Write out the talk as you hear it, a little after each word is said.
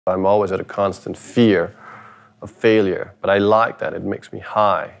I'm always at a constant fear of failure, but I like that. It makes me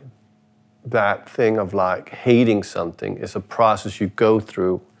high. That thing of like hating something is a process you go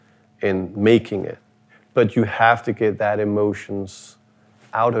through in making it. But you have to get that emotions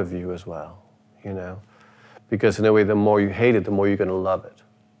out of you as well, you know? Because in a way, the more you hate it, the more you're gonna love it.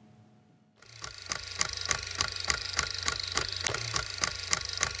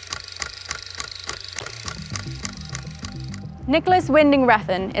 Nicolas Winding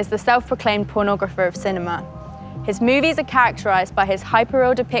Refn is the self-proclaimed pornographer of cinema. His movies are characterized by his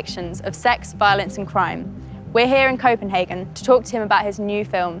hyperreal depictions of sex, violence, and crime. We're here in Copenhagen to talk to him about his new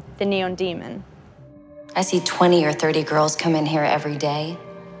film, The Neon Demon. I see 20 or 30 girls come in here every day,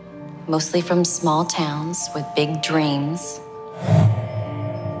 mostly from small towns with big dreams.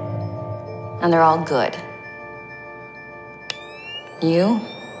 And they're all good.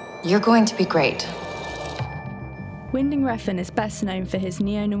 You're going to be great. Winding Refn is best known for his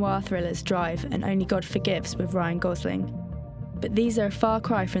neo-noir thrillers Drive and Only God Forgives with Ryan Gosling. But these are a far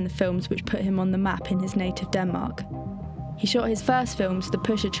cry from the films which put him on the map in his native Denmark. He shot his first films, the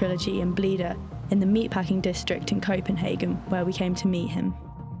Pusher trilogy and Bleeder, in the meatpacking district in Copenhagen, where we came to meet him.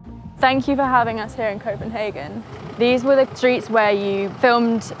 Thank you for having us here in Copenhagen. These were the streets where you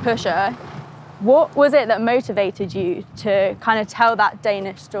filmed Pusher. What was it that motivated you to kind of tell that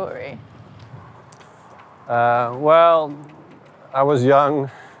Danish story? Well, I was young,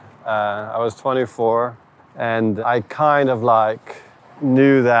 I was 24, and I kind of like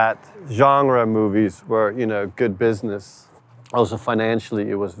knew that genre movies were, you know, good business. Also financially,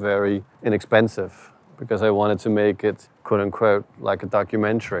 it was very inexpensive because I wanted to make it, quote unquote, like a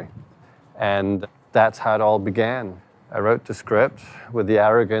documentary. And that's how it all began. I wrote the script with the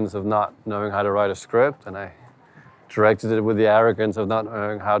arrogance of not knowing how to write a script, and I directed it with the arrogance of not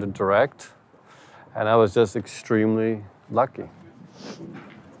knowing how to direct. And I was just extremely lucky.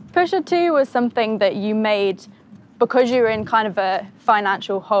 Pusher 2 was something that you made because you were in kind of a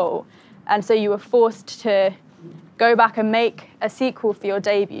financial hole, and so you were forced to go back and make a sequel for your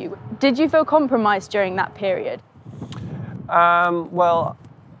debut. Did you feel compromised during that period? Well,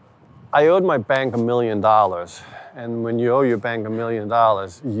 I owed my bank $1 million, and when you owe your bank $1 million,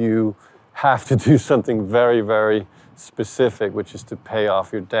 you have to do something very, very specific, which is to pay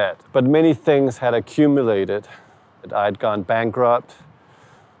off your debt. But many things had accumulated. I'd gone bankrupt.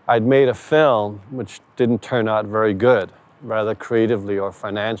 I'd made a film which didn't turn out very good. Rather creatively or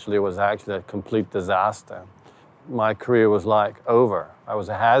financially, it was actually a complete disaster. My career was like over. I was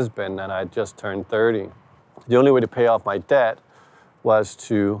a has-been and I'd just turned 30. The only way to pay off my debt was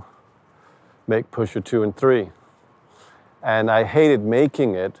to make Pusher 2 and 3. And I hated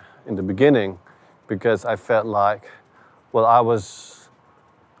making it in the beginning because I felt like, well, I was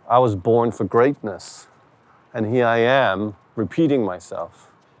born for greatness, and here I am repeating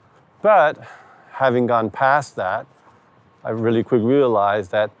myself. But having gone past that, I really quickly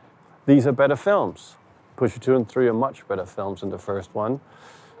realized that these are better films. Pusher 2 and 3 are much better films than the first one.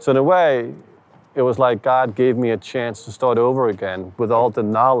 So in a way, it was like God gave me a chance to start over again with all the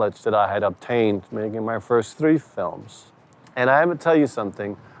knowledge that I had obtained making my first 3 films. And I have to tell you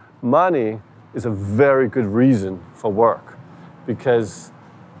something, money is a very good reason for work, because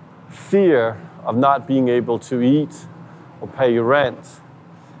fear of not being able to eat or pay your rent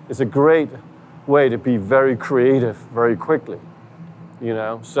is a great way to be very creative very quickly, you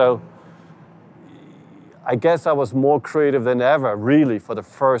know? So I guess I was more creative than ever, really, for the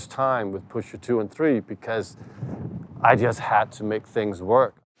first time with Pusher 2 and 3, because I just had to make things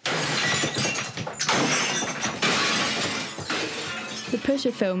work. The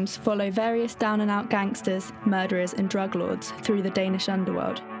Pusher films follow various down-and-out gangsters, murderers and drug lords through the Danish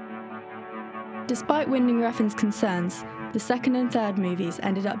underworld. Despite Winding Refn's concerns, the second and third movies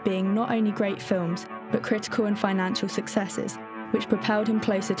ended up being not only great films, but critical and financial successes, which propelled him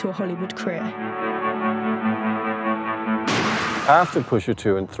closer to a Hollywood career. After Pusher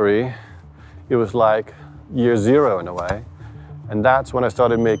 2 and 3, it was like year zero in a way. And that's when I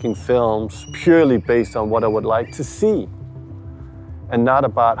started making films purely based on what I would like to see, and not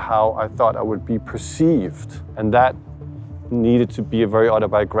about how I thought I would be perceived. And that needed to be a very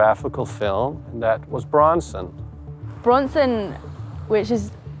autobiographical film, and that was Bronson. Bronson, which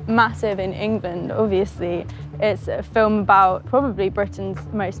is massive in England, obviously. It's a film about probably Britain's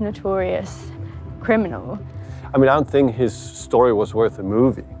most notorious criminal. I mean, I don't think his story was worth a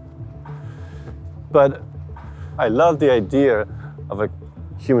movie. But I love the idea of a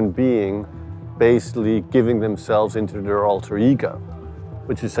human being basically giving themselves into their alter ego,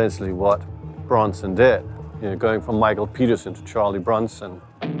 which is essentially what Bronson did. You know, going from Michael Peterson to Charlie Bronson.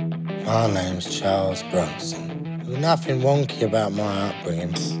 My name's Charles Bronson. There's nothing wonky about my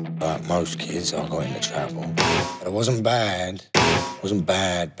upbringing. Like most kids, I got into trouble. But it wasn't bad. It wasn't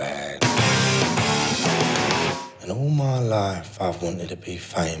bad. And all my life, I've wanted to be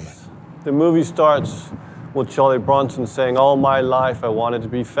famous. The movie starts with Charlie Bronson saying, all my life I wanted to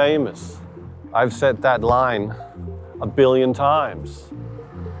be famous. I've said that line 1 billion times.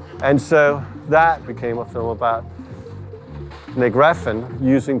 And so that became a film about Nick Refn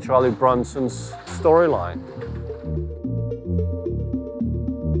using Charlie Bronson's storyline.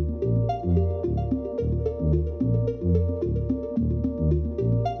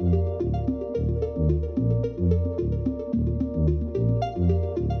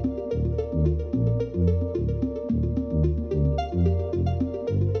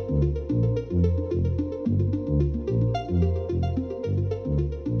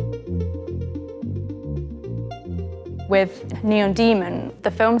 With Neon Demon,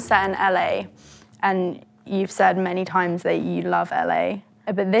 the film's set in LA, and you've said many times that you love LA.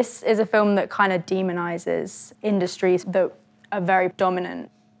 But this is a film that kind of demonizes industries that are very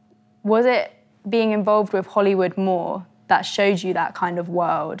dominant. Was it being involved with Hollywood more that showed you that kind of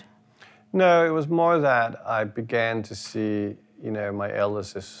world? No, it was more that I began to see, my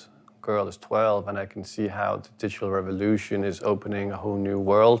eldest girl is 12, and I can see how the digital revolution is opening a whole new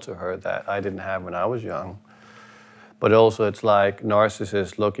world to her that I didn't have when I was young. But also it's like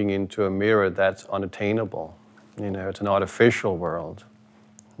narcissists looking into a mirror that's unattainable. It's an artificial world.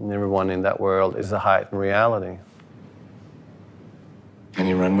 And everyone in that world is a heightened reality.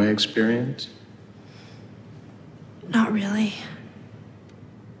 Any runway experience? Not really.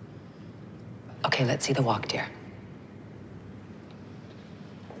 Okay, let's see the walk, dear.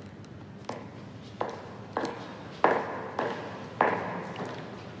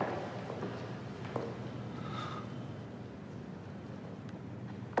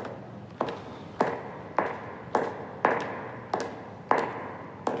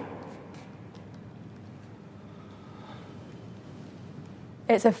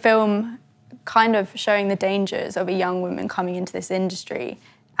 It's a film kind of showing the dangers of a young woman coming into this industry.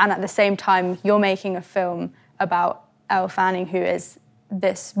 And at the same time, you're making a film about Elle Fanning, who is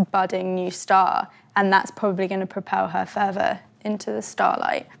this budding new star, and that's probably going to propel her further into the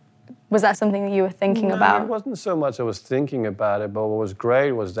starlight. Was that something that you were thinking about? It wasn't so much I was thinking about it, but what was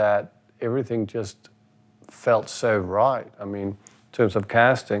great was that everything just felt so right. I mean, in terms of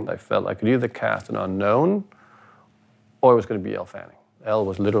casting, I felt I could either cast an unknown or it was going to be Elle Fanning. Elle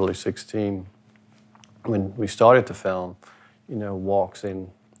was literally 16 when we started the film, walks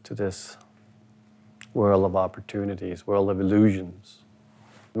into this world of opportunities, world of illusions.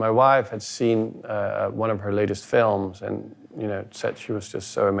 My wife had seen one of her latest films and, said she was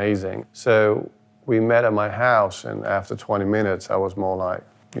just so amazing. So we met at my house, and after 20 minutes, I was more like,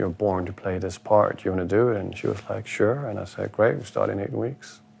 you're born to play this part. You want to do it? And she was like, sure. And I said, great, we start in 8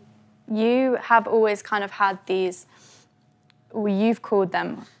 weeks. You have always kind of had these, you've called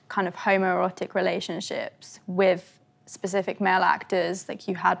them kind of homoerotic relationships with specific male actors. Like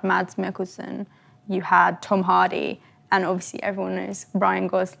you had Mads Mikkelsen, you had Tom Hardy, and obviously everyone knows Ryan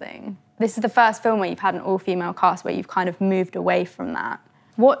Gosling. This is the first film where you've had an all-female cast where you've kind of moved away from that.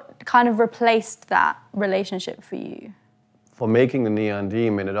 What kind of replaced that relationship for you? For making the Neon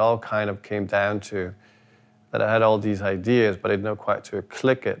Demon, it all kind of came down to that I had all these ideas, but I didn't know quite to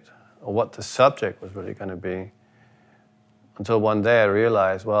click it or what the subject was really going to be. Until one day I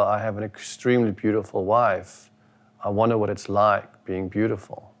realized, well, I have an extremely beautiful wife. I wonder what it's like being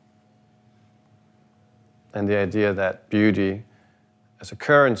beautiful. And the idea that beauty as a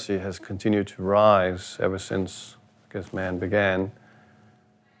currency has continued to rise ever since, I guess, man began.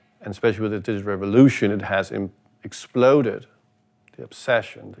 And especially with the digital revolution, it has exploded. The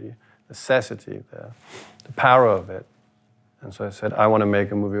obsession, the necessity, the power of it. And so I said, I want to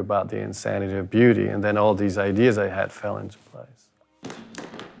make a movie about the insanity of beauty. And then all these ideas I had fell into place.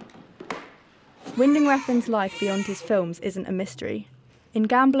 Winding Refn's life beyond his films isn't a mystery. In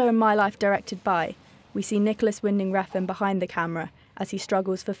Gambler and My Life Directed By, we see Nicolas Winding Refn behind the camera as he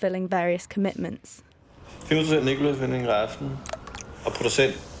struggles fulfilling various commitments. Filmproducent Nicolas Winding Refn og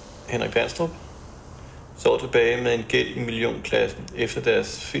producent Henrik Danstrup står tilbage med en gæld i millionklassen efter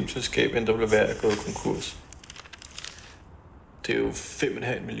deres filmselskab NWR er gået konkurs. Det er jo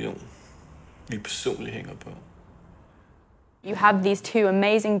 5,5 millioner, vi personligt hænger på. You have these 2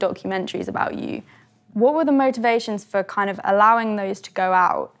 amazing documentaries about you. What were the motivations for kind of allowing those to go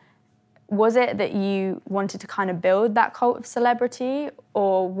out? Was it that you wanted to kind of build that cult of celebrity,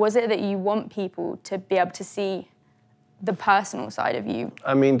 or was it that you want people to be able to see the personal side of you?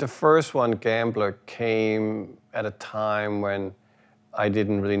 I mean, the first one, Gambler, came at a time when I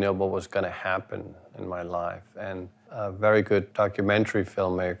didn't really know what was going to happen in my life. And a very good documentary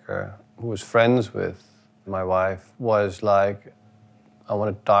filmmaker who was friends with my wife was like, I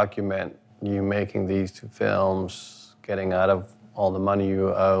want to document you making these 2 films, getting out of all the money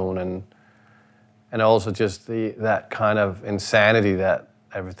you own, and also just that kind of insanity that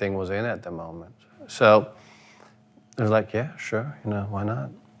everything was in at the moment. So I was like, yeah, sure, why not?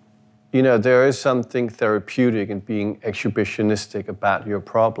 There is something therapeutic in being exhibitionistic about your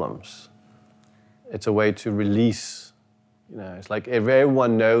problems. It's a way to release, it's like if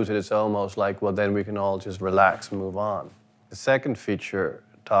everyone knows it, it's almost like, well, then we can all just relax and move on. The second feature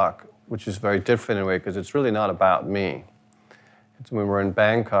doc, which is very different in a way, because it's really not about me. It's when we were in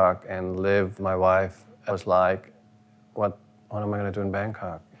Bangkok and Liv, my wife, was like, what am I going to do in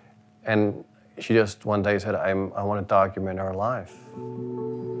Bangkok? And she just one day said, I want to document our life.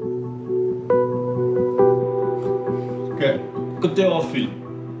 Okay, gå derover og film.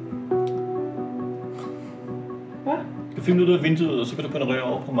 Hvad? Du kan filme ud af vinduet, og så kan du begynde at røre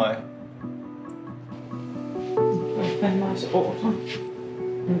over på mig. Hvad fanden var så ordre?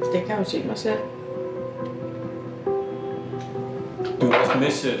 Det kan jeg jo se mig selv. Du er også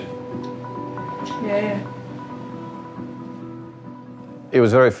med selv. Ja. It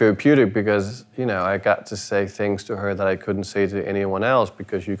was very therapeutic because, I got to say things to her that I couldn't say to anyone else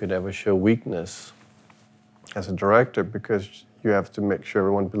because you could never show weakness as a director because you have to make sure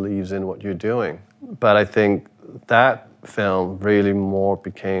everyone believes in what you're doing. But I think that film really more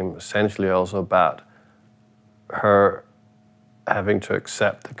became essentially also about her having to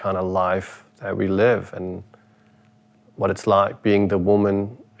accept the kind of life that we live and what it's like being the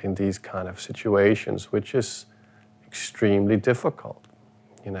woman in these kind of situations, which is extremely difficult,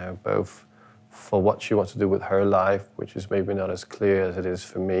 both for what she wants to do with her life, which is maybe not as clear as it is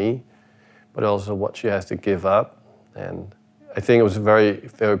for me, but also what she has to give up. And I think it was very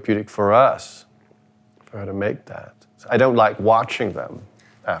therapeutic for us, for her to make that. I don't like watching them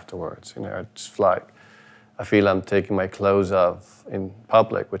afterwards, it's like, I feel I'm taking my clothes off in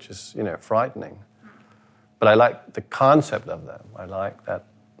public, which is, frightening. But I like the concept of them. I like that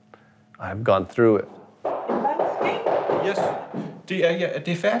I have gone through it. Yes, det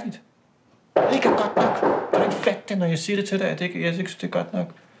er færdigt. Det er ikke godt nok. Kan du ikke fatte det, når jeg siger det til dig? Jeg synes, det er godt nok.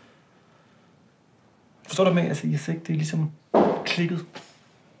 Forstår du med? Altså, jeg synes, det er ligesom klikket.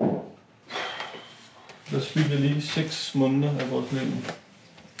 Der spildte lige 6 måneder af vores liv.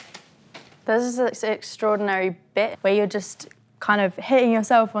 There's this extraordinary bit where you're just kind of hitting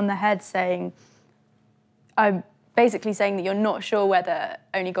yourself on the head saying, I'm basically saying that you're not sure whether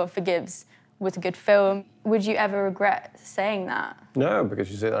Only God Forgives was a good film. Would you ever regret saying that? No,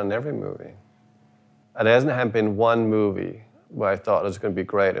 because you say that in every movie. And there hasn't been one movie where I thought it was going to be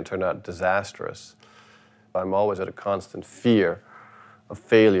great and turned out disastrous. I'm always at a constant fear of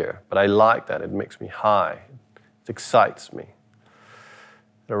failure, but I like that. It makes me high. It excites me.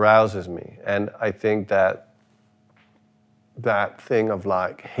 It arouses me. And I think that thing of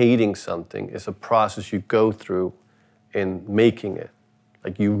like hating something is a process you go through in making it.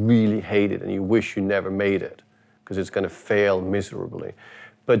 Like you really hate it and you wish you never made it because it's going to fail miserably.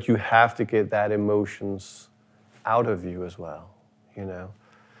 But you have to get that emotions out of you as well,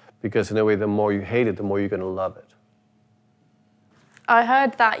 Because in a way, the more you hate it, the more you're going to love it. I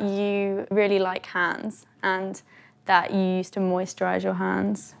heard that you really like hands and that you used to moisturize your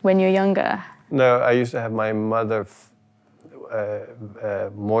hands when you were younger. No, I used to have my mother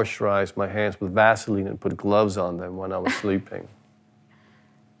moisturize my hands with Vaseline and put gloves on them when I was sleeping.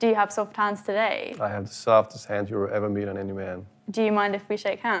 Do you have soft hands today? I have the softest hands you will ever meet on any man. Do you mind if we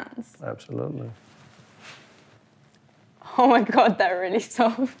shake hands? Absolutely. Oh my God, they're really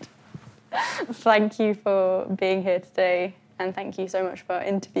soft. Thank you for being here today, and thank you so much for our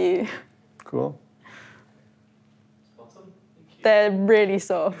interview. Cool. They're really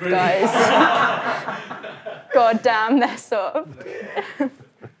soft, guys. God damn, they're soft.